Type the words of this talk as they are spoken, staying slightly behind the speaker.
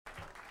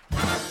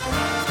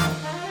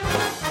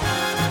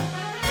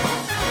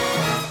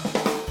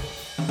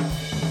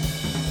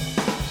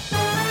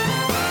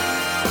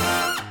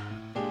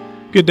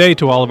Good day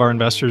to all of our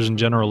investors and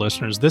general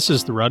listeners. This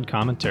is the Rudd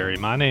Commentary.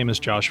 My name is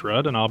Josh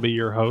Rudd, and I'll be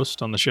your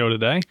host on the show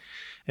today.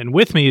 And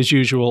with me, as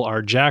usual,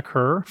 are Jack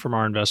Herr from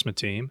our investment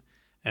team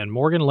and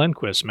Morgan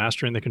Lindquist,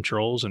 mastering the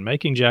controls and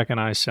making Jack and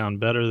I sound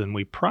better than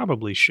we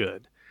probably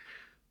should.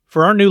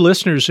 For our new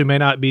listeners who may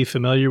not be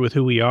familiar with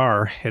who we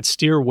are, at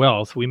Steer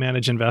Wealth, we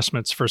manage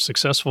investments for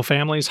successful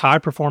families,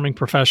 high-performing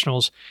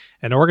professionals,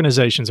 and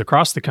organizations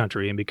across the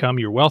country and become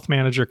your wealth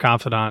manager,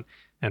 confidant,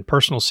 and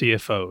personal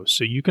CFO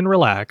so you can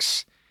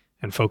relax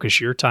and focus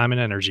your time and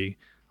energy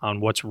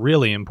on what's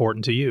really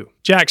important to you.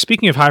 Jack,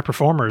 speaking of high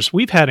performers,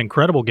 we've had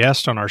incredible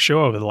guests on our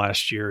show over the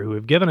last year who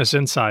have given us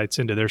insights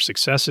into their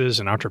successes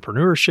in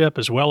entrepreneurship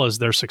as well as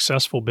their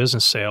successful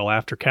business sale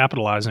after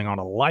capitalizing on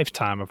a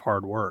lifetime of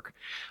hard work.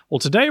 Well,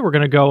 today we're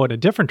going to go in a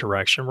different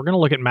direction. We're going to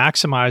look at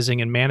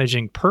maximizing and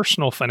managing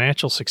personal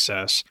financial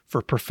success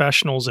for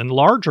professionals in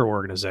larger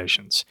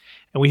organizations.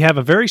 And we have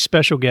a very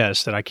special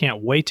guest that I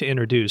can't wait to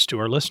introduce to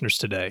our listeners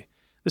today.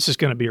 This is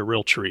going to be a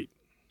real treat.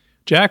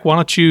 Jack, why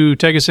don't you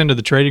take us into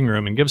the trading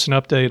room and give us an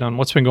update on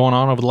what's been going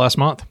on over the last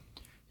month?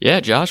 Yeah,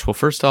 Josh. Well,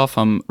 first off,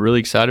 I'm really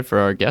excited for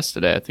our guest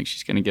today. I think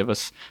she's going to give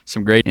us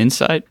some great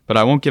insight, but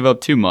I won't give up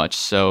too much.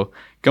 So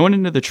going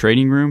into the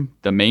trading room,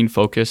 the main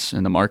focus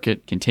in the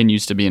market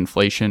continues to be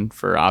inflation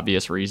for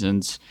obvious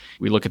reasons.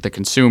 We look at the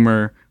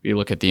consumer, we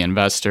look at the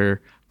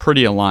investor,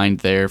 pretty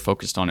aligned there,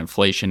 focused on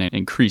inflation and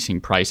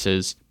increasing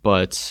prices.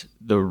 But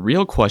the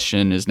real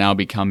question is now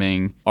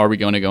becoming, are we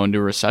going to go into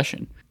a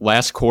recession?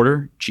 Last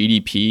quarter,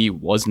 GDP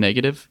was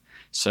negative.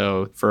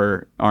 So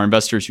for our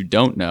investors who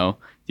don't know,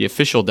 the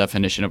official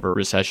definition of a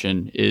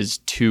recession is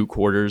 2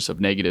 quarters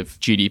of negative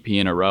GDP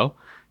in a row.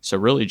 So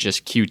really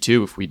just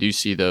Q2, if we do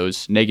see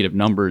those negative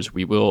numbers,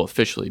 we will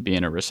officially be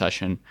in a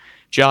recession.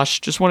 Josh,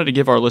 just wanted to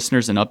give our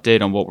listeners an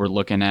update on what we're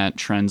looking at.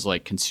 Trends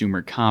like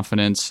consumer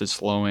confidence is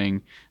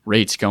slowing,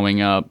 rates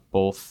going up,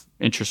 both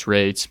interest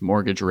rates,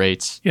 mortgage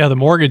rates. Yeah, the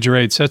mortgage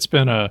rates, that's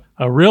been a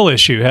real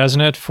issue,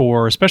 hasn't it?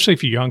 Especially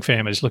for young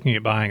families looking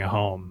at buying a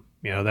home.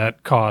 You know,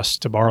 that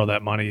cost to borrow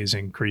that money has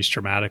increased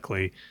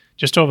dramatically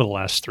just over the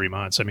last 3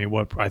 months. I mean,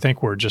 I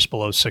think we're just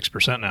below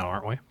 6% now,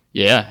 aren't we?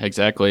 Yeah,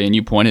 exactly. And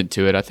you pointed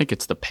to it. I think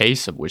it's the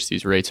pace of which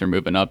these rates are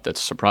moving up that's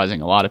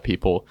surprising a lot of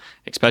people,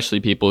 especially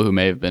people who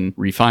may have been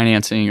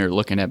refinancing or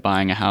looking at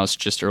buying a house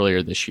just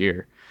earlier this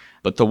year.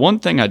 But the one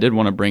thing I did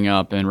want to bring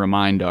up and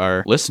remind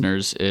our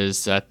listeners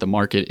is that the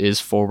market is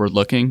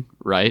forward-looking,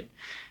 right?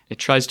 It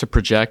tries to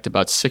project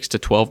about 6 to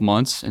 12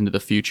 months into the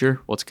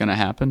future, what's going to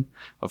happen.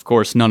 Of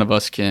course, none of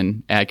us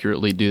can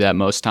accurately do that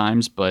most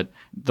times, but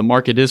the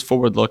market is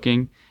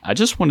forward-looking. I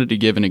just wanted to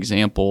give an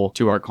example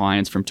to our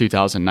clients from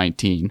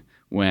 2019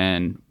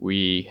 when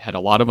we had a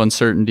lot of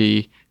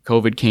uncertainty.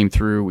 COVID came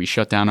through, we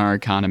shut down our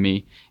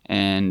economy,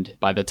 and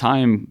by the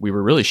time we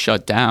were really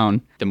shut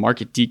down, the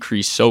market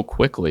decreased so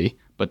quickly,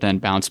 but then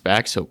bounced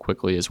back so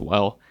quickly as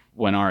well.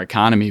 When our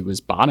economy was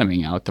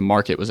bottoming out, the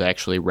market was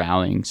actually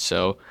rallying.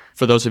 So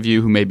for those of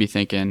you who may be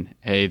thinking,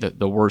 hey,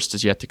 the worst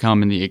is yet to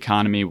come in the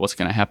economy, what's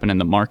going to happen in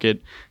the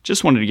market?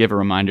 Just wanted to give a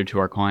reminder to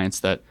our clients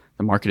that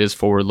the market is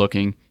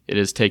forward-looking. It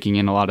is taking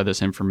in a lot of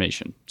this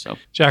information. So,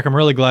 Jack, I'm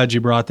really glad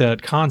you brought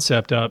that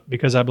concept up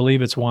because I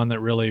believe it's one that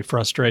really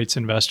frustrates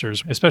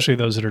investors, especially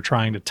those that are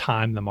trying to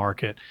time the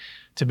market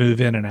to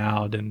move in and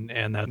out.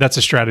 And that's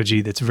a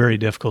strategy that's very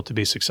difficult to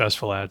be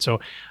successful at. So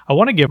I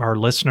want to give our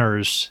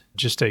listeners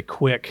just a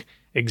quick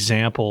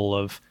example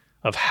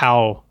of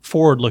how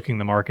forward-looking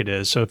the market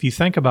is. So if you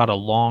think about a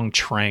long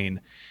train,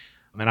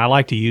 and I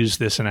like to use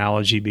this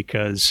analogy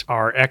because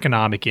our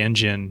economic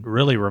engine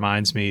really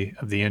reminds me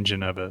of the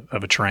engine of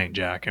a train,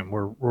 Jack. And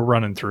we're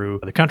running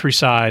through the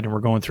countryside and we're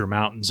going through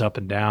mountains up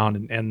and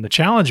down. And the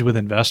challenge with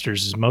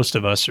investors is most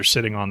of us are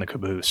sitting on the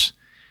caboose.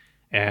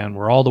 And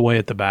we're all the way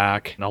at the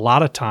back. And a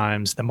lot of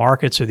times the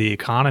markets or the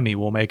economy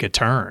will make a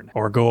turn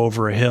or go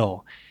over a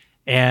hill.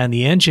 And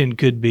the engine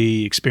could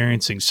be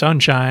experiencing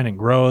sunshine and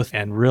growth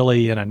and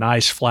really in a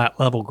nice flat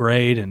level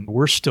grade. And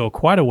we're still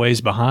quite a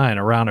ways behind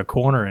around a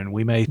corner. And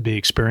we may be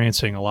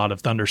experiencing a lot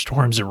of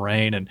thunderstorms and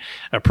rain and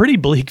a pretty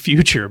bleak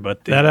future.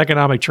 But that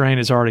economic train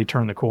has already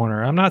turned the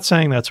corner. I'm not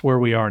saying that's where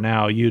we are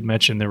now. You'd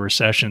mentioned the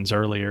recessions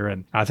earlier.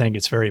 And I think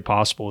it's very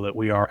possible that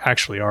we are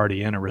actually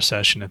already in a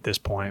recession at this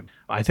point.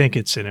 I think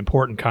it's an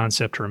important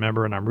concept to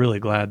remember. And I'm really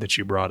glad that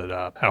you brought it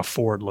up, how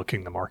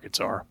forward-looking the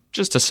markets are.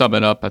 Just to sum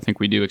it up, I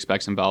think we do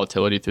expect some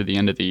volatility through the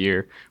end of the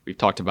year. We've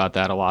talked about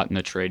that a lot in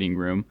the trading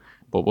room,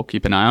 but we'll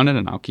keep an eye on it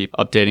and I'll keep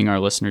updating our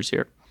listeners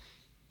here.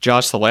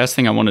 Josh, the last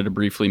thing I wanted to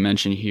briefly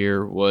mention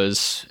here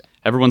was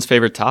everyone's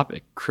favorite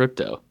topic,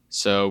 crypto.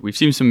 So we've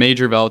seen some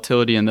major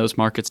volatility in those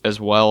markets as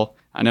well.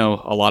 I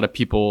know a lot of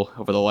people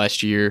over the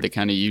last year, they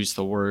kind of use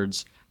the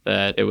words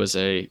that it was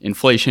a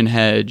inflation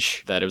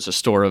hedge, that it was a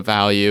store of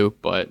value,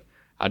 but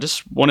I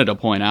just wanted to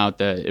point out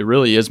that it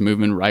really is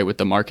moving right with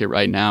the market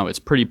right now. It's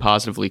pretty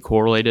positively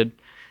correlated.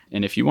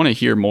 And if you want to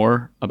hear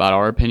more about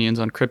our opinions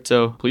on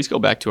crypto, please go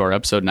back to our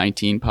episode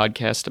 19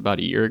 podcast about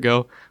a year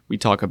ago. We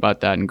talk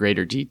about that in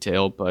greater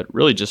detail, but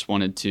really just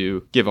wanted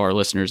to give our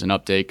listeners an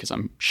update because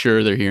I'm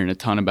sure they're hearing a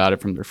ton about it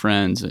from their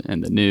friends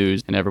and the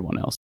news and everyone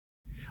else.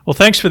 Well,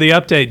 thanks for the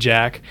update,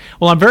 Jack.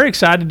 Well, I'm very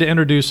excited to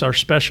introduce our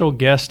special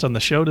guest on the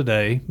show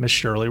today, Miss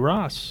Shirley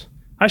Ross.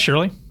 Hi,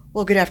 Shirley.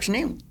 Well, good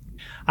afternoon.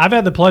 I've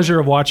had the pleasure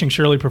of watching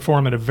Shirley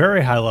perform at a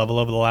very high level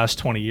over the last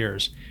 20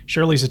 years.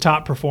 Shirley's a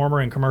top performer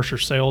in commercial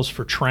sales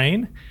for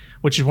Trane,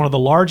 which is one of the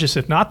largest,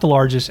 if not the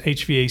largest,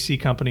 HVAC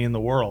company in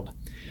the world.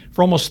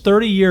 For almost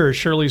 30 years,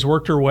 Shirley's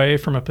worked her way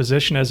from a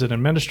position as an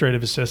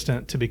administrative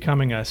assistant to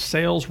becoming a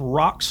sales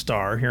rock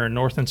star here in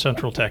North and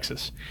Central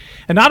Texas.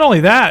 And not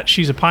only that,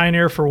 she's a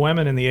pioneer for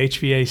women in the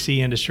HVAC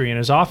industry and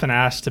is often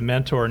asked to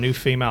mentor new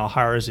female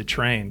hires at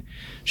Trane.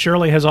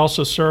 Shirley has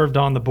also served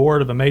on the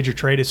board of a major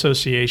trade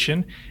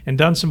association and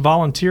done some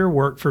volunteer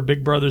work for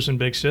Big Brothers and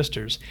Big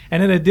Sisters.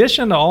 And in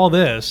addition to all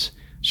this,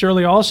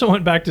 Shirley also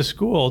went back to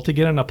school to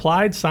get an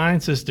applied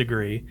sciences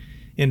degree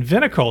in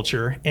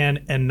viniculture and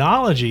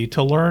enology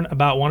to learn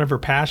about one of her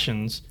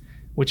passions,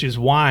 which is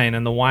wine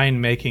and the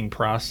wine-making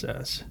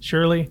process.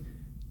 Shirley,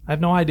 I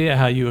have no idea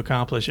how you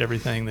accomplish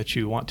everything that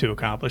you want to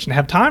accomplish and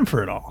have time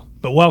for it all.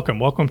 But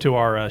welcome to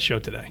our show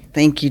today.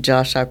 Thank you,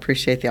 Josh. I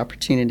appreciate the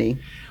opportunity.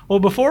 Well,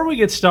 before we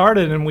get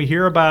started and we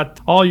hear about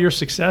all your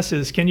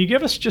successes, can you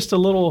give us just a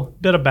little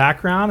bit of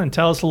background and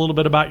tell us a little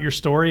bit about your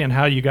story and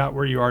how you got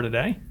where you are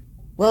today?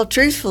 Well,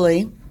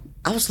 truthfully,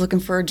 I was looking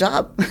for a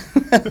job.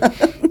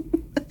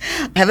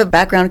 I have a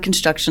background in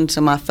construction, so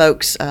my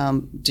folks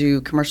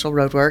do commercial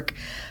road work.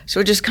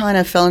 So it just kind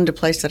of fell into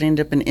place that I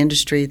ended up in an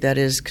industry that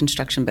is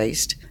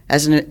construction-based.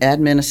 As an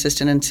admin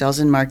assistant in sales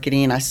and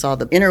marketing, I saw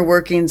the inner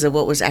workings of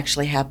what was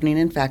actually happening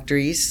in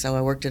factories. So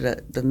I worked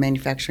at the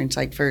manufacturing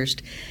site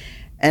first.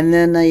 And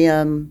then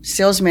a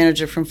sales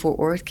manager from Fort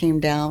Worth came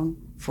down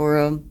for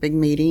a big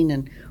meeting,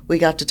 and we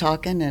got to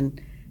talking,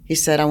 and he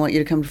said, "I want you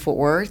to come to Fort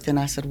Worth." And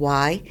I said,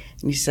 "Why?"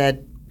 And he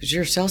said, "Because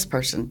you're a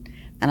salesperson."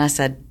 And I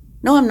said,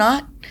 "No, I'm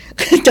not."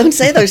 Don't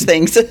say those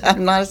things.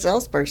 I'm not a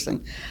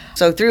salesperson.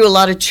 So through a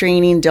lot of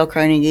training, Dale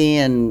Carnegie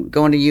and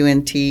going to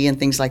UNT and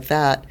things like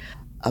that,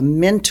 a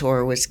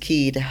mentor was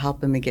key to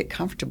helping me get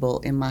comfortable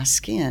in my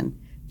skin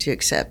to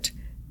accept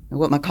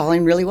what my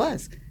calling really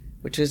was,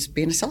 which was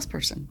being a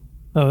salesperson.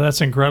 Oh,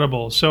 that's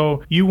incredible.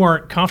 So you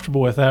weren't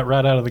comfortable with that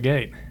right out of the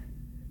gate.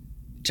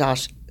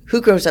 Josh, who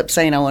grows up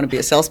saying I want to be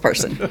a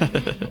salesperson?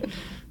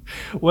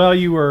 Well,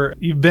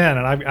 you've been,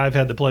 and I've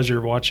had the pleasure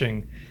of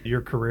watching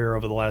your career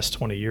over the last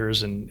 20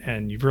 years,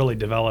 and you've really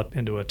developed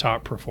into a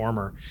top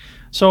performer.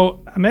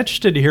 So I'm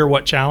interested to hear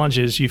what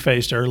challenges you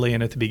faced early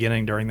and at the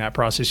beginning during that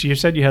process. You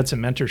said you had some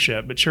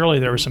mentorship, but surely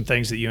there were some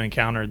things that you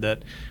encountered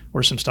that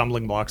were some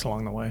stumbling blocks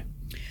along the way.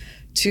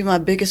 Two of my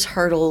biggest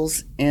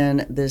hurdles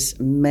in this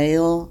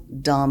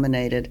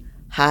male-dominated,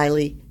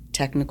 highly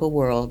technical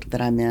world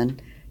that I'm in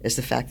is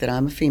the fact that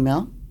I'm a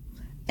female,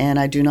 and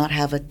I do not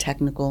have a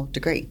technical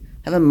degree.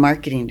 I have a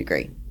marketing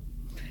degree.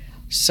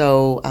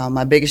 So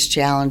my biggest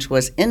challenge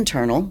was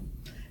internal,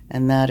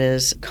 and that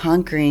is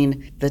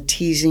conquering the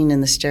teasing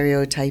and the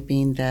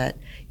stereotyping that,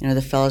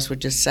 the fellows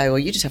would just say, "Well,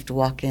 you just have to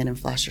walk in and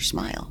flash your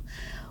smile."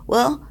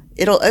 Well,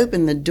 it'll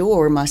open the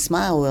door, my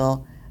smile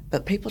will,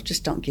 but people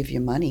just don't give you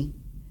money.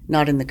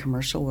 Not in the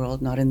commercial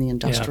world, not in the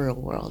industrial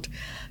world.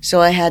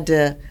 So I had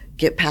to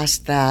get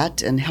past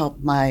that and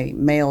help my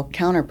male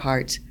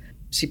counterparts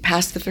see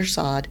past the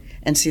facade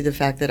and see the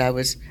fact that I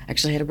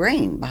actually had a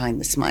brain behind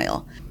the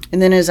smile.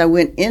 And then as I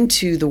went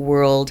into the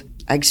world,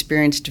 I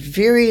experienced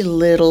very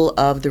little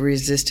of the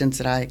resistance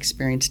that I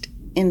experienced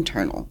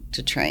internal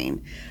to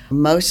Trane.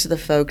 Most of the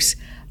folks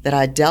that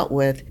I dealt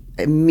with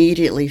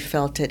immediately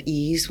felt at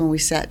ease when we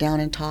sat down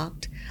and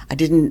talked. I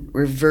didn't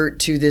revert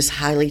to this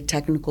highly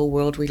technical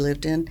world we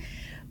lived in,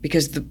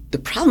 because the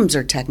problems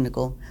are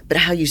technical, but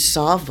how you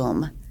solve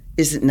them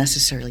isn't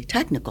necessarily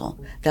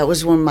technical. That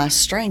was one of my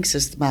strengths,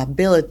 is my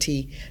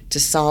ability to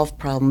solve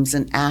problems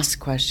and ask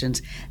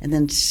questions and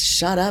then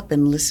shut up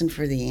and listen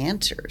for the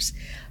answers.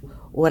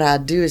 What I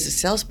do as a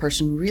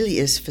salesperson really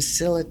is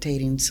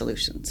facilitating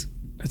solutions.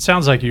 It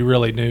sounds like you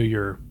really knew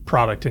your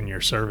product and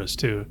your service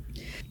too.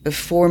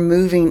 Before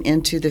moving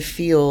into the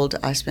field,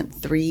 I spent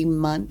 3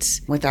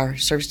 months with our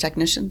service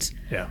technicians.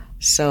 Yeah.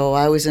 So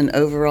I was in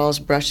overalls,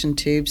 brushing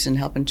tubes and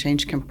helping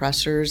change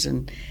compressors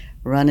and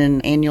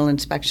running annual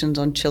inspections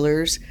on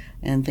chillers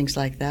and things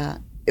like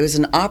that. It was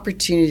an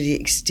opportunity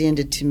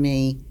extended to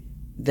me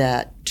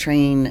that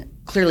Trane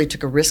clearly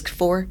took a risk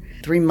for.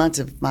 3 months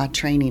of my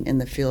training in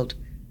the field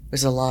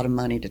was a lot of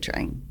money to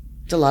Trane.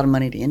 It's a lot of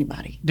money to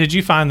anybody. Did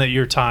you find that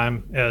your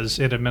time as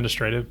an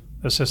administrative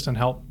assistant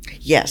helped?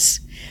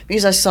 Yes,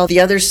 because I saw the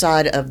other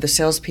side of the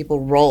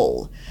salespeople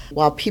role.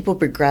 While people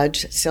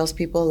begrudge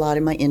salespeople a lot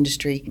in my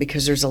industry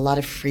because there's a lot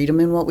of freedom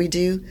in what we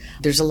do,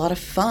 there's a lot of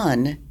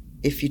fun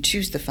if you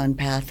choose the fun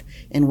path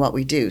in what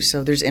we do.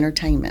 So there's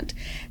entertainment.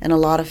 And a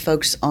lot of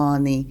folks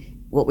on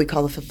what we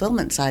call the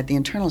fulfillment side, the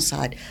internal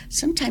side,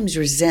 sometimes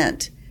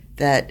resent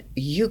that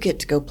you get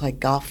to go play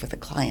golf with a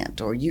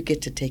client or you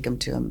get to take them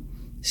to a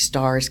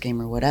Stars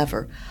game or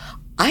whatever.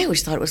 I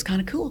always thought it was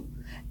kind of cool.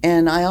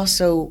 And I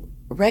also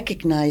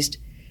recognized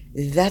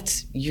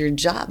that's your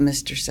job,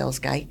 Mr. Sales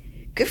Guy.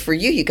 Good for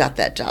you, you got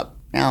that job.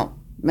 Now,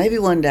 maybe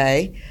one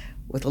day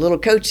with a little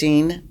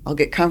coaching, I'll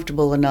get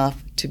comfortable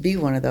enough to be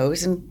one of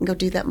those and go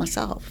do that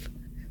myself.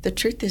 The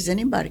truth is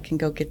anybody can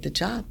go get the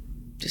job.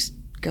 Just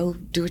go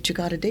do what you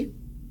got to do.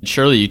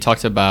 Shirley, you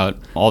talked about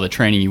all the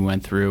training you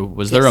went through.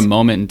 Was there Yes. a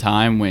moment in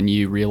time when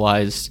you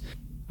realized,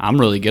 I'm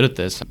really good at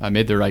this. I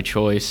made the right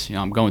choice.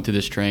 I'm going through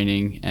this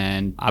training,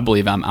 and I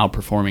believe I'm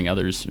outperforming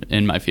others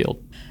in my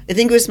field? I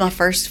think it was my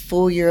first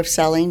full year of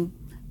selling,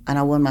 and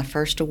I won my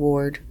first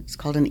award. It's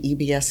called an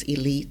EBS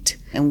Elite.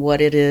 And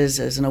what it is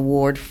an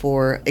award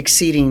for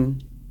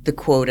exceeding the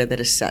quota that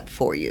is set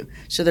for you.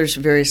 So there's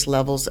various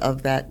levels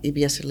of that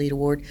EBS Elite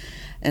Award,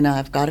 and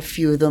I've got a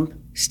few of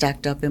them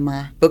stacked up in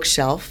my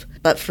bookshelf.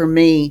 But for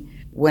me,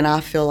 when I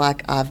feel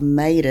like I've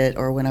made it,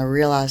 or when I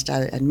realized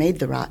I had made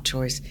the right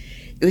choice,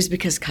 it was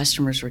because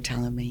customers were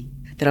telling me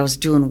that I was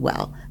doing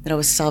well, that I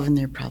was solving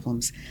their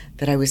problems,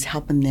 that I was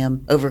helping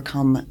them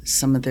overcome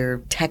some of their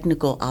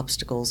technical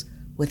obstacles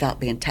without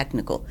being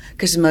technical.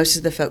 Because most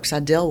of the folks I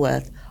deal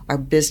with are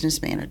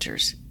business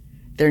managers.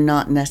 They're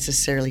not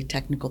necessarily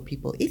technical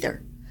people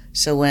either.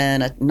 So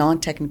when a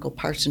non-technical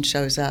person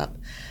shows up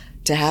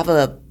to have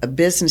a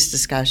business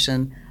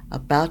discussion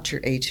about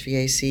your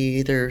HVAC,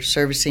 either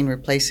servicing,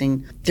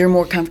 replacing, they're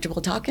more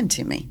comfortable talking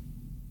to me.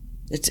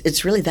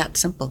 It's really that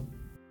simple.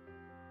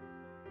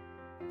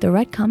 The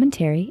Red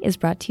Commentary is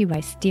brought to you by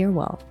Steer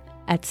Wealth.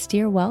 At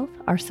Steer Wealth,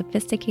 our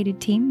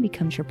sophisticated team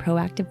becomes your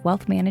proactive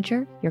wealth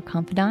manager, your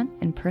confidant,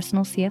 and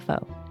personal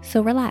CFO.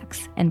 So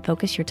relax and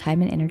focus your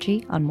time and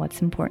energy on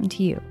what's important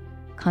to you.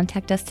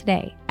 Contact us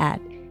today at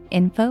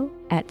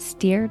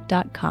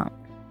info@steer.com.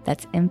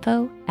 That's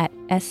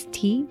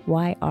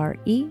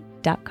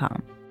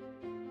info@STYRE.com.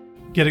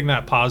 Getting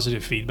that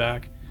positive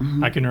feedback,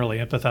 I can really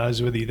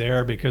empathize with you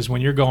there, because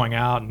when you're going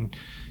out and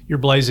you're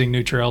blazing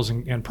new trails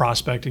and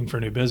prospecting for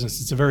new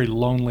business, it's a very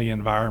lonely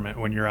environment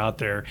when you're out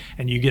there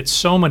and you get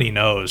so many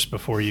no's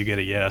before you get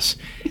a yes.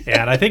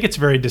 And I think it's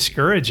very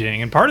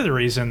discouraging. And part of the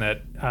reason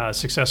that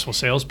successful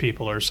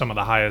salespeople are some of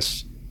the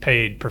highest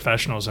paid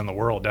professionals in the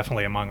world,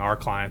 definitely among our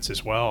clients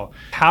as well.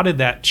 How did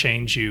that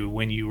change you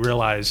when you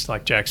realized,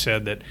 like Jack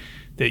said, that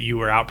you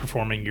were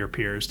outperforming your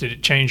peers? Did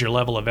it change your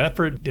level of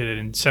effort? Did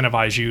it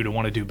incentivize you to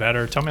want to do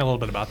better? Tell me a little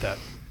bit about that.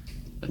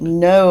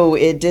 No,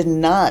 it did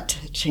not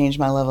change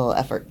my level of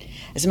effort.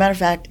 As a matter of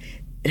fact,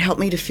 it helped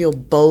me to feel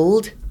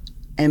bold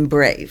and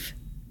brave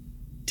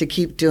to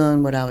keep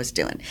doing what I was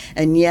doing.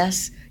 And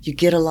yes, you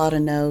get a lot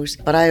of no's,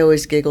 but I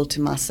always giggled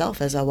to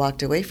myself as I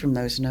walked away from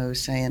those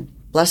no's saying,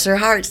 bless their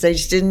hearts, they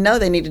just didn't know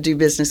they need to do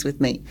business with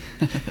me.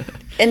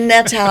 And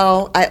that's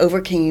how I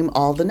overcame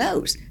all the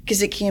no's,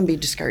 because it can be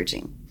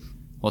discouraging.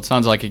 Well, it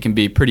sounds like it can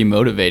be pretty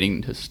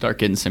motivating to start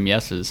getting some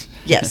yeses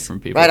Yes, from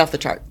people. right off the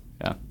chart.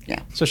 Yeah.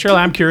 So Shirley,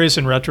 I'm curious,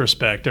 in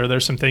retrospect, are there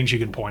some things you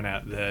can point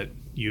at that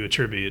you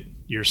attribute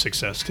your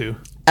success to?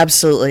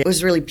 Absolutely. It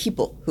was really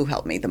people who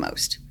helped me the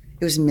most.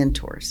 It was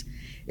mentors.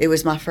 It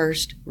was my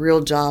first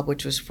real job,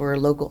 which was for a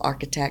local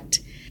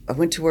architect. I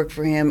went to work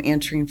for him,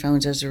 answering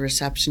phones as a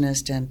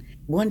receptionist, and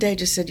one day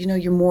just said,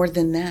 you're more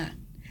than that.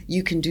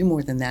 You can do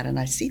more than that, and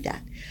I see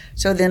that.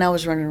 So then I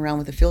was running around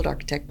with a field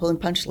architect, pulling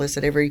punch lists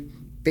at every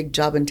big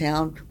job in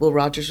town. Will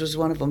Rogers was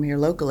one of them here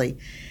locally.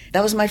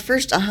 That was my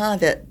first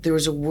that there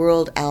was a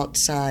world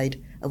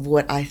outside of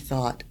what I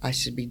thought I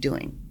should be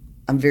doing.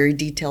 I'm very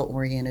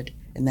detail-oriented,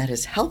 and that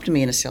has helped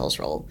me in a sales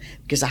role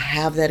because I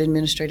have that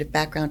administrative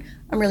background.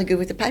 I'm really good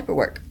with the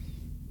paperwork,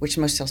 which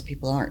most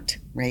salespeople aren't,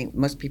 right?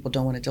 Most people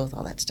don't want to deal with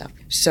all that stuff.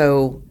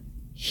 So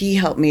he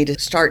helped me to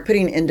start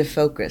putting into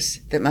focus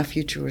that my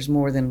future was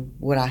more than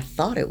what I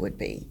thought it would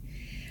be.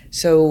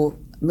 So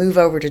move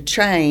over to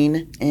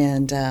train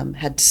and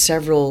had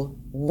several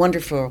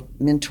wonderful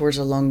mentors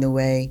along the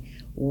way.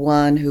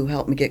 One who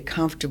helped me get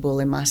comfortable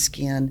in my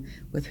skin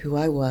with who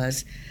I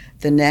was.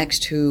 The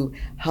next who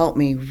helped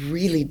me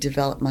really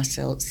develop my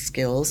sales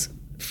skills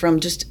from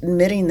just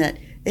admitting that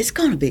it's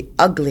going to be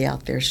ugly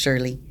out there,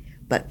 Shirley,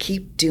 but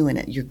keep doing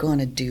it. You're going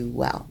to do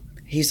well.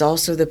 He's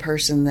also the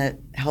person that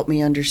helped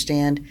me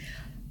understand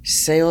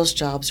sales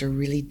jobs are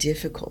really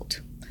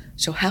difficult.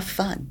 So have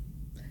fun.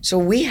 So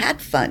we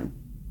had fun.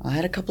 I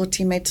had a couple of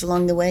teammates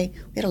along the way.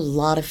 We had a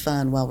lot of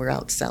fun while we're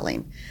out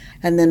selling.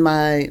 And then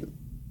my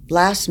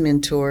last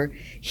mentor,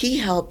 he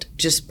helped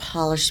just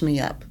polish me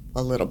up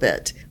a little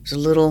bit. It was a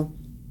little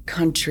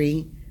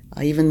country,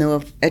 even though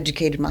I've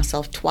educated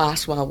myself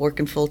twice while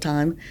working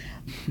full-time.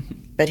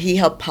 But he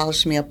helped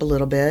polish me up a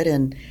little bit,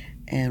 and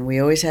we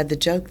always had the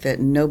joke that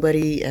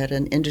nobody at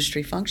an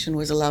industry function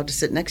was allowed to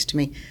sit next to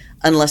me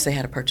unless they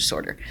had a purchase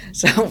order.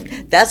 So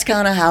that's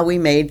kind of how we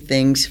made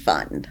things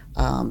fun.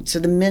 So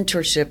the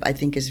mentorship, I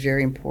think, is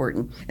very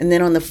important. And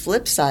then on the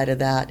flip side of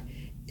that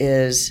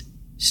is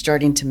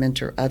starting to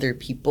mentor other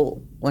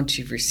people. Once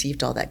you've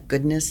received all that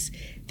goodness,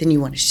 then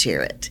you want to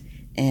share it.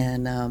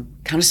 And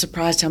kind of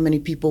surprised how many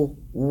people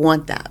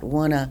want that,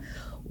 want to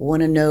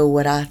know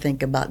what I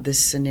think about this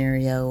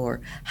scenario,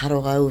 or how do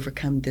I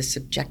overcome this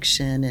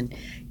objection. And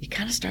you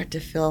kind of start to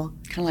feel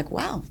kind of like,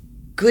 wow,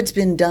 good's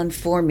been done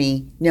for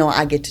me, now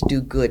I get to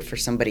do good for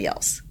somebody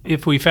else.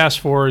 If we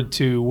fast forward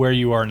to where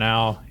you are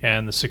now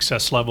and the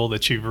success level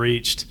that you've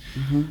reached,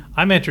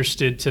 I'm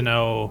interested to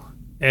know,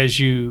 as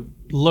you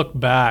look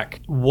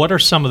back, what are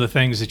some of the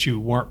things that you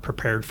weren't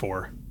prepared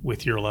for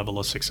with your level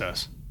of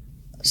success?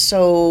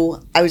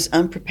 So I was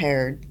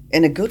unprepared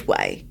in a good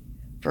way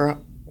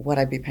for what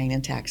I'd be paying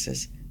in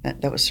taxes.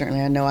 That was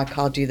certainly, I know I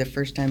called you the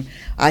first time.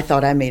 I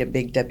thought I made a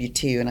big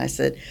W-2, and I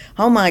said,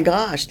 oh my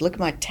gosh, look at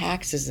my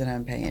taxes that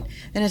I'm paying.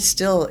 And it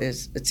still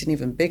is, it's an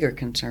even bigger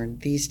concern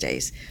these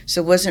days.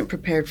 So wasn't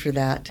prepared for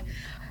that.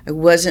 I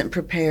wasn't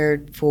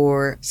prepared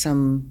for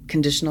some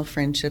conditional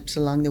friendships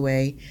along the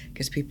way,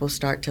 because people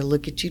start to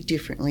look at you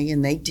differently,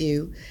 and they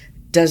do.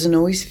 Doesn't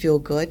always feel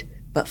good,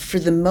 but for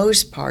the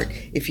most part,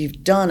 if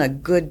you've done a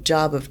good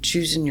job of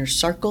choosing your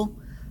circle,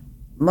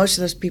 most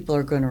of those people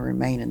are going to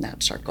remain in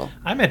that circle.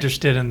 I'm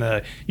interested in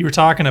you were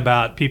talking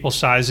about people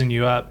sizing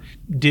you up.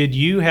 Did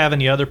you have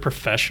any other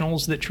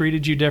professionals that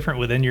treated you different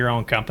within your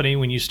own company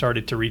when you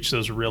started to reach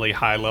those really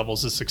high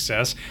levels of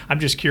success? I'm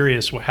just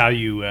curious how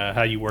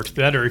you worked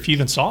that, or if you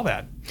even saw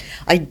that.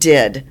 I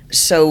did.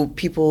 So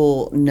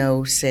people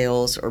know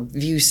sales or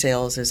view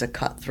sales as a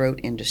cutthroat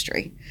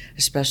industry,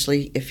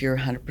 especially if you're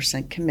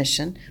 100%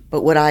 commission.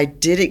 But what I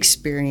did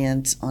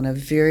experience on a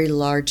very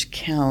large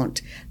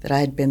account that I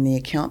had been the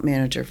account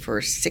manager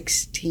for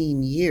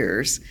 16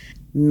 years,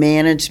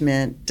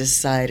 management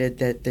decided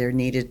that there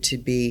needed to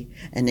be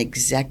an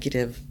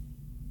executive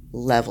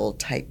level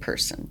type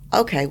person.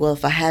 Okay, well,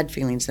 if I had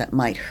feelings that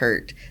might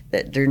hurt,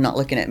 that they're not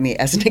looking at me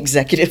as an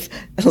executive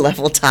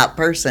level top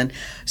person.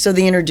 So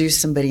they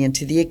introduced somebody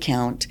into the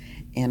account,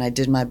 and I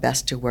did my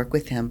best to work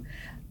with him.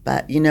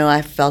 But,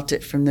 I felt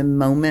it from the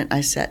moment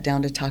I sat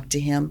down to talk to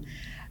him.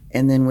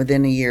 And then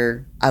within a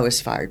year, I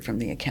was fired from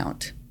the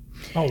account.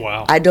 Oh,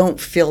 wow. I don't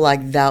feel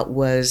like that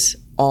was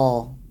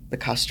all the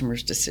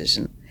customer's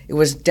decision. It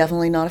was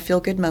definitely not a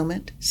feel-good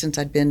moment, since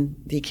I'd been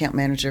the account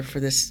manager for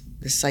this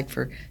site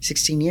for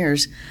 16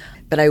 years.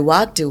 But I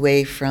walked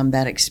away from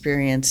that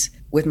experience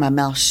with my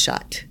mouth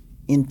shut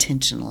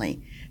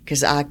intentionally,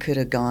 because I could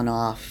have gone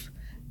off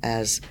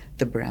as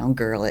the brown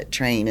girl at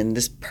Train, and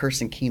this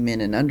person came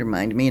in and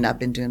undermined me, and I've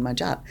been doing my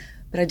job.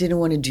 But I didn't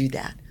want to do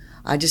that.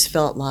 I just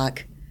felt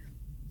like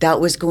that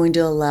was going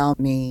to allow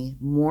me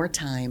more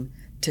time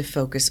to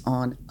focus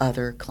on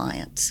other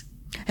clients.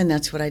 And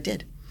that's what I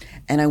did.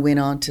 And I went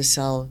on to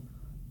sell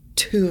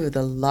 2 of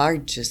the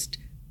largest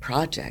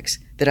projects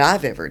that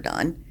I've ever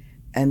done,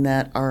 and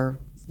that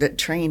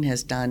Train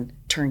has done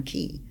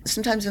turnkey.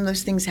 Sometimes when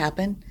those things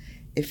happen,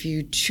 if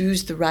you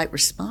choose the right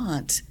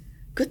response,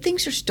 good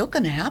things are still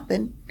going to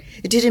happen.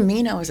 It didn't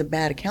mean I was a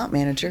bad account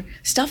manager.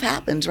 Stuff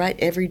happens, right,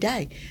 every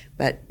day.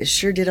 But it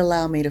sure did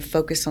allow me to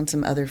focus on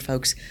some other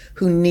folks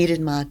who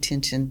needed my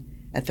attention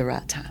at the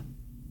right time.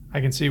 I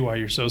can see why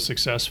you're so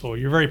successful.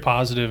 You're very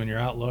positive in your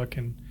outlook,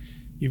 and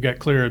you've got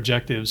clear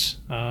objectives,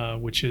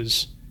 which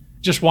is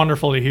just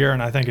wonderful to hear,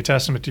 and I think a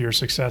testament to your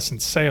success in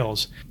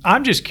sales.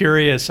 I'm just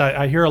curious.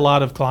 I hear a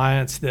lot of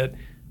clients that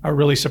are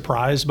really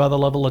surprised by the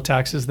level of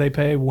taxes they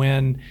pay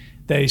when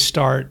they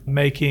start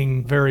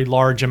making very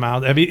large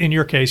amounts. In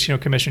your case,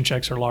 commission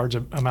checks are large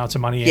amounts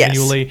of money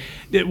annually.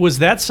 Yes. Was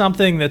that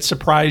something that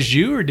surprised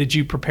you, or did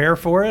you prepare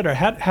for it, or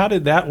how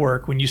did that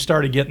work when you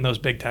started getting those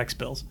big tax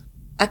bills?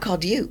 I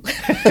called you.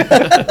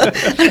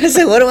 I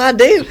said, what do I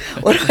do?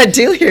 What do I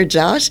do here,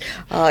 Josh?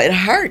 It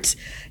hurts.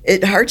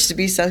 It hurts to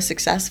be so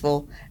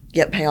successful,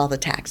 yet pay all the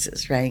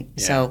taxes, right?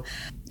 Yeah. So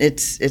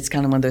it's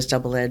kind of one of those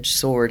double-edged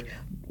sword.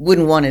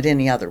 Wouldn't want it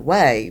any other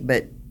way,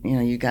 but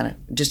you got to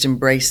just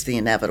embrace the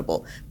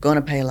inevitable. Going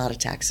to pay a lot of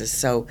taxes.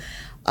 So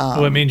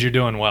well, it means you're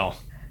doing well.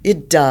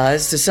 It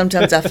does. So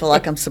sometimes I feel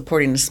like I'm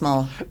supporting a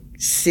small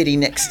city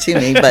next to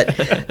me. But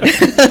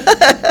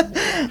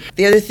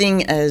the other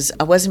thing is,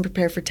 I wasn't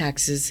prepared for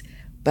taxes,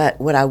 but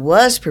what I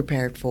was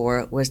prepared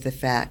for was the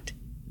fact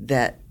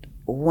that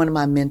one of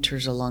my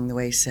mentors along the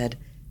way said,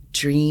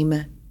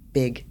 dream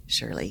big,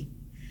 Shirley.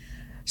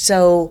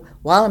 So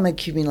while I'm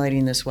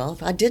accumulating this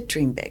wealth, I did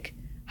dream big.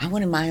 I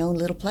wanted my own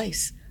little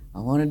place. I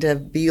wanted to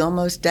be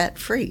almost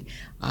debt-free.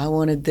 I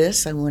wanted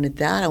this, I wanted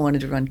that, I wanted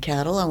to run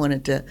cattle, I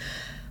wanted to,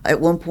 at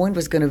one point,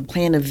 was going to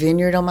plant a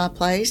vineyard on my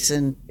place,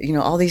 and,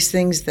 all these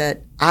things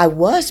that I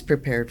was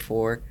prepared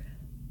for,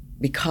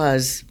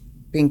 because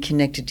being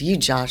connected to you,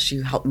 Josh,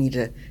 you helped me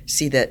to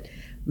see that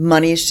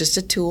money is just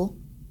a tool.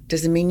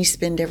 Doesn't mean you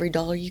spend every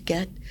dollar you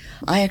get.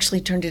 I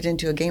actually turned it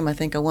into a game. I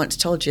think I once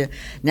told you,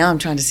 now I'm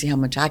trying to see how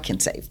much I can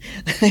save.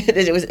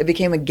 It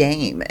became a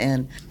game,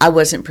 and I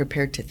wasn't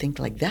prepared to think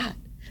like that.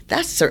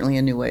 That's certainly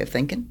a new way of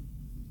thinking.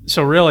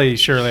 So really,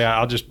 Shirley,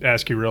 I'll just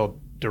ask you real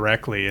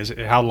directly,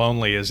 how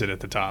lonely is it at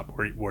the top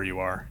where you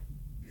are?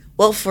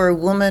 Well, for a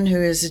woman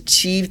who has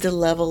achieved the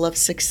level of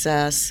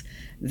success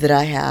that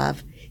I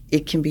have,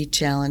 it can be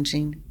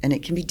challenging and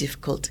it can be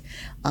difficult.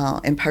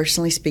 And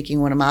personally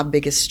speaking, one of my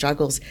biggest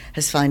struggles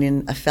is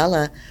finding a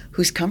fella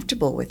who's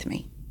comfortable with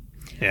me.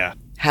 Yeah.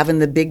 Having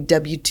the big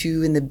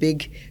W-2 and the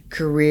big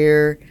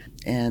career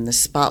and the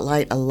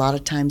spotlight a lot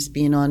of times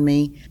being on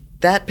me,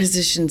 that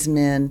positions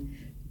men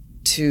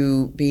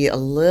to be a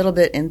little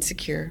bit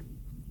insecure.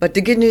 But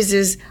the good news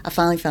is I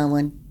finally found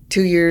one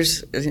 2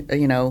 years,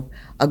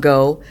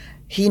 ago.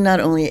 He not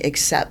only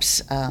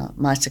accepts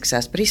my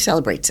success, but he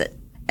celebrates it.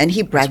 And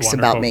he brags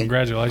about me.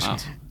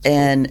 Congratulations. Wow.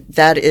 And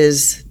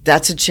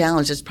that's a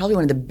challenge. It's probably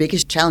one of the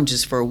biggest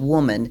challenges for a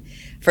woman,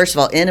 first of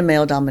all, in a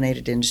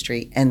male-dominated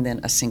industry, and then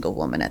a single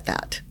woman at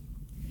that.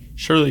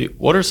 Shirley,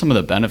 what are some of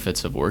the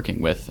benefits of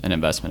working with an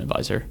investment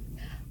advisor?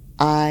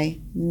 I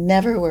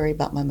never worry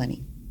about my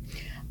money.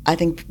 I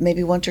think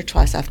maybe once or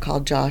twice I've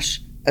called Josh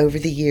over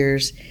the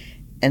years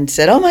and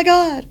said, oh my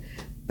God.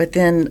 But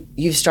then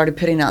you've started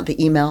putting out the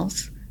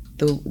emails,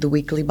 the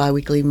weekly,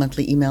 biweekly,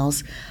 monthly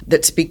emails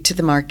that speak to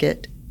the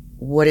market,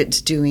 what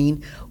it's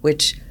doing,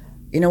 which,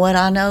 you know what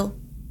I know?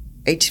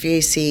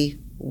 HVAC,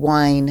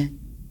 wine,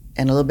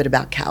 and a little bit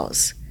about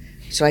cows.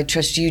 So I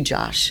trust you,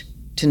 Josh,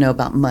 to know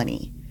about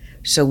money.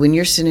 So when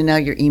you're sending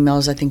out your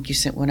emails, I think you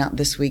sent one out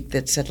this week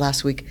that said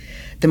last week,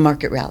 the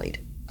market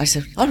rallied. I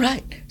said, all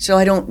right. So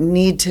I don't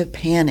need to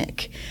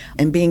panic.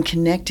 And being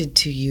connected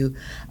to you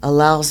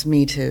allows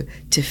me to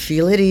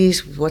feel at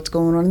ease with what's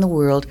going on in the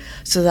world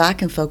so that I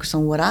can focus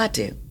on what I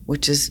do,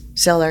 which is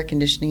sell air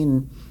conditioning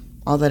and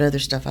all that other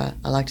stuff I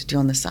like to do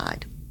on the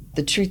side.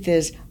 The truth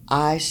is,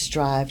 I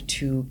strive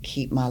to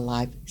keep my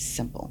life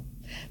simple.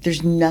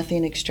 There's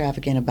nothing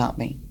extravagant about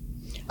me.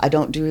 I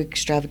don't do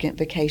extravagant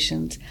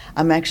vacations.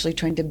 I'm actually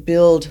trying to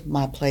build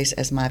my place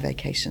as my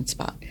vacation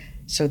spot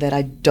so that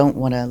I don't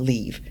want to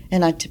leave.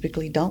 And I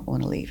typically don't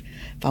want to leave.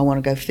 If I want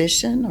to go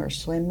fishing or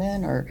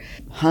swimming or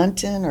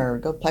hunting or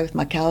go play with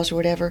my cows or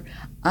whatever,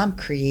 I'm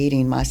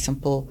creating my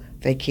simple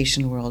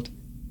vacation world.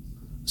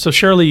 So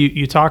Shirley,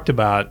 you talked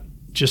about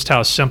just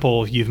how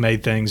simple you've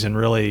made things, and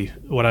really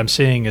what I'm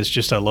seeing is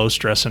just a low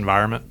stress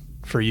environment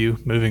for you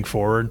moving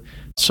forward.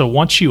 So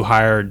once you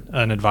hired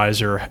an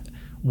advisor,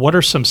 what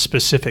are some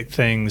specific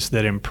things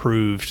that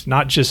improved,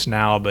 not just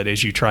now, but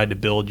as you tried to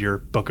build your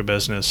book of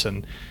business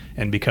and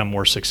become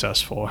more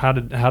successful? How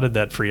did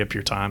that free up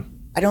your time?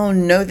 I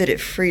don't know that it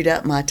freed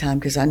up my time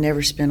because I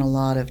never spent a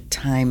lot of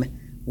time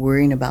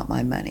worrying about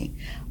my money.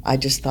 I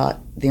just thought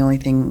the only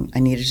thing I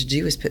needed to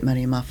do was put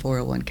money in my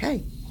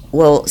 401k.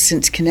 Well,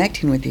 since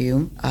connecting with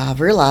you, I've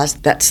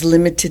realized that's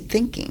limited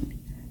thinking.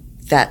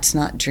 That's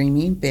not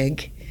dreaming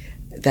big.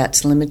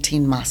 That's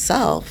limiting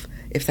myself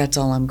if that's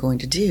all I'm going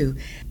to do.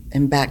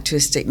 And back to a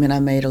statement I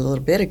made a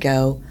little bit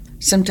ago,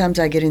 sometimes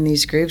I get in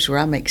these groups where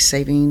I make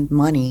saving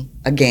money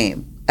a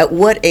game. At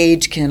what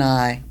age can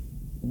I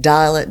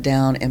dial it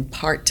down and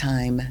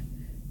part-time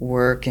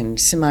work and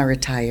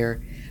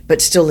semi-retire,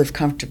 but still live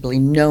comfortably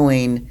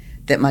knowing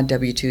that my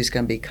W-2 is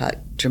going to be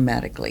cut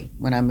dramatically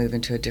when I move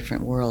into a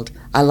different world?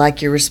 I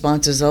like your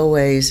response as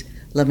always.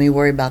 Let me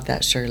worry about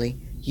that, Shirley.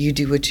 You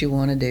do what you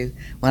want to do.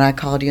 When I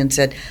called you and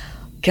said,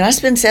 can I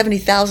spend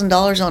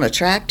 $70,000 on a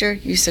tractor?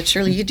 You said,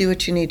 Shirley, you do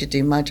what you need to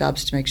do. My job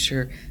is to make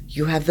sure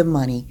you have the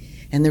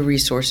money and the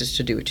resources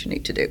to do what you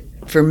need to do.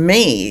 For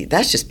me,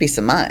 that's just peace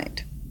of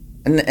mind.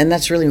 And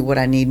that's really what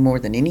I need more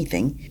than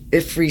anything.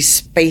 It frees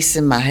space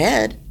in my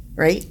head,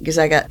 right? Because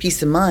I got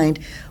peace of mind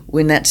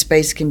when that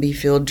space can be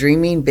filled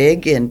dreaming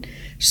big and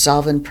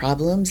solving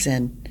problems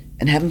and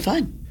having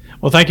fun.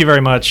 Well, thank you very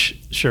much,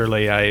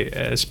 Shirley.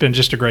 It's been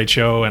just a great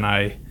show,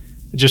 and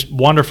just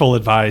wonderful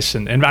advice,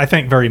 and I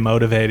think very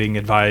motivating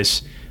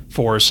advice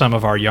for some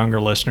of our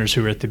younger listeners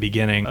who are at the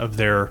beginning of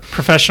their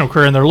professional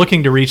career and they're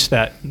looking to reach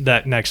that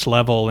next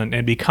level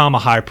and become a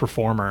high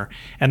performer.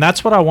 And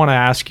that's what I want to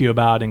ask you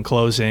about in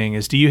closing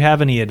is, do you have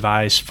any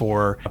advice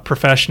for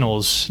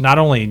professionals, not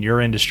only in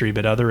your industry,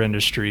 but other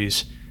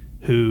industries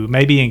who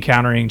may be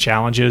encountering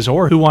challenges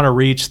or who want to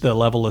reach the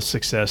level of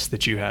success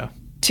that you have?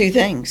 2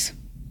 things.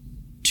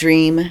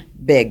 Dream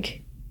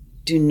big.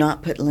 Do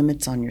not put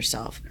limits on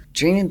yourself.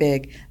 Dreaming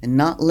big and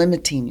not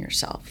limiting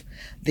yourself.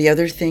 The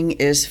other thing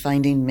is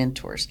finding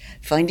mentors,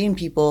 finding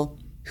people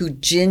who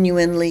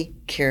genuinely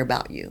care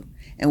about you.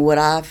 And what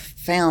I've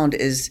found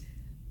is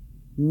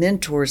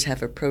mentors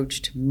have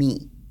approached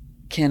me.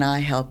 Can I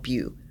help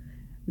you?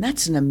 And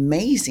that's an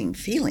amazing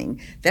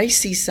feeling. They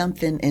see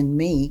something in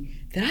me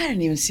that I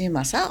didn't even see in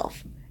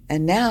myself.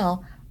 And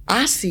now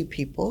I see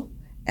people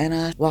and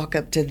I walk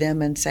up to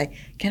them and say,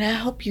 can I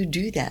help you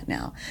do that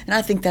now? And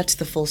I think that's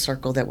the full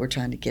circle that we're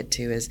trying to get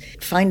to, is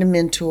find a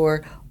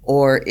mentor,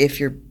 or if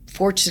you're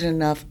fortunate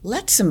enough,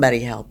 let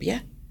somebody help you.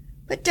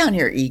 Put down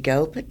your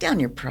ego, put down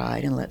your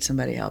pride, and let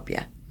somebody help you.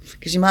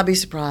 Because you might be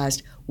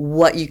surprised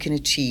what you can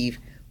achieve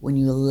when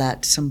you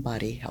let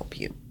somebody help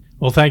you.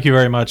 Well, thank you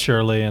very much,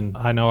 Shirley. And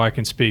I know I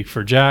can speak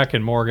for Jack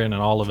and Morgan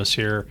and all of us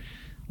here.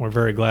 We're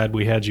very glad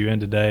we had you in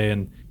today.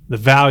 And the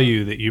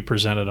value that you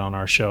presented on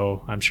our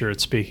show, I'm sure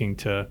it's speaking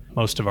to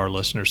most of our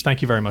listeners.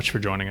 Thank you very much for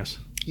joining us.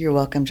 You're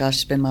welcome, Josh.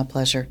 It's been my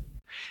pleasure.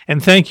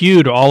 And thank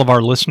you to all of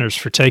our listeners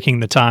for taking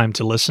the time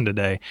to listen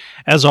today.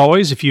 As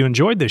always, if you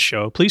enjoyed this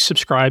show, please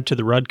subscribe to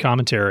the Rudd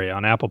Commentary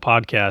on Apple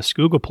Podcasts,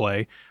 Google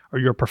Play, or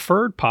your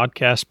preferred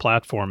podcast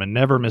platform and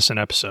never miss an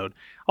episode.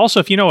 Also,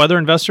 if you know other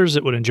investors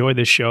that would enjoy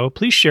this show,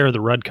 please share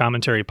the Rudd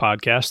Commentary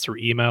podcast through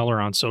email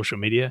or on social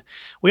media.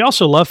 We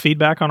also love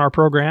feedback on our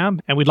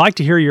program, and we'd like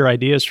to hear your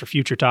ideas for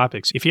future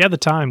topics. If you have the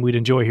time, we'd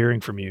enjoy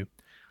hearing from you.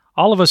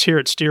 All of us here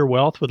at Steer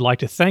Wealth would like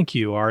to thank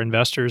you, our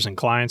investors and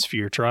clients, for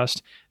your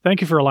trust. Thank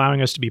you for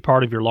allowing us to be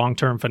part of your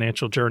long-term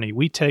financial journey.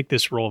 We take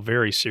this role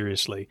very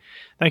seriously.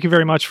 Thank you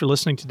very much for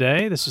listening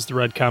today. This is the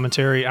Rudd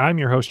Commentary. I'm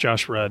your host,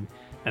 Josh Rudd.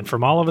 And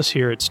from all of us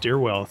here at Steer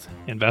Wealth,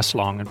 invest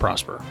long and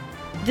prosper.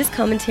 This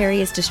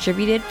commentary is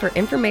distributed for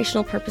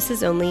informational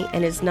purposes only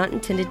and is not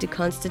intended to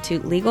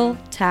constitute legal,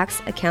 tax,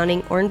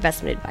 accounting, or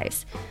investment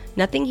advice.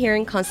 Nothing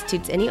herein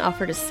constitutes any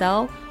offer to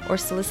sell or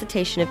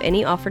solicitation of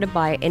any offer to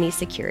buy any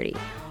security.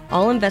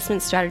 All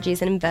investment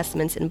strategies and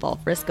investments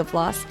involve risk of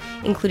loss,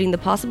 including the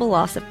possible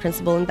loss of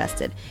principal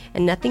invested,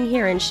 and nothing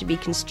herein should be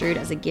construed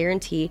as a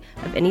guarantee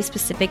of any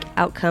specific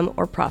outcome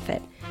or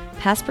profit.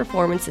 Past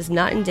performance is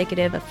not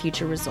indicative of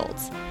future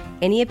results.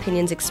 Any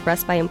opinions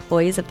expressed by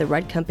employees of the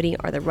Rudd Company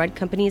are the Rudd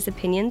Company's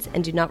opinions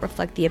and do not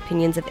reflect the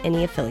opinions of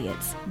any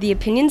affiliates. The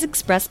opinions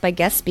expressed by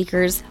guest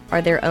speakers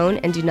are their own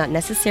and do not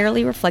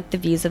necessarily reflect the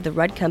views of the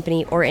Rudd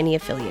Company or any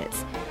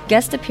affiliates.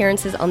 Guest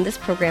appearances on this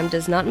program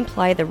does not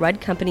imply the Rudd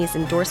Company's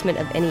endorsement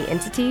of any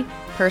entity,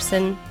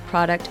 person,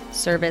 product,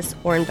 service,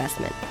 or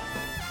investment.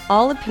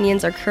 All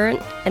opinions are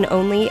current and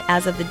only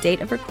as of the date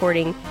of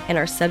recording and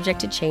are subject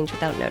to change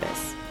without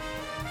notice.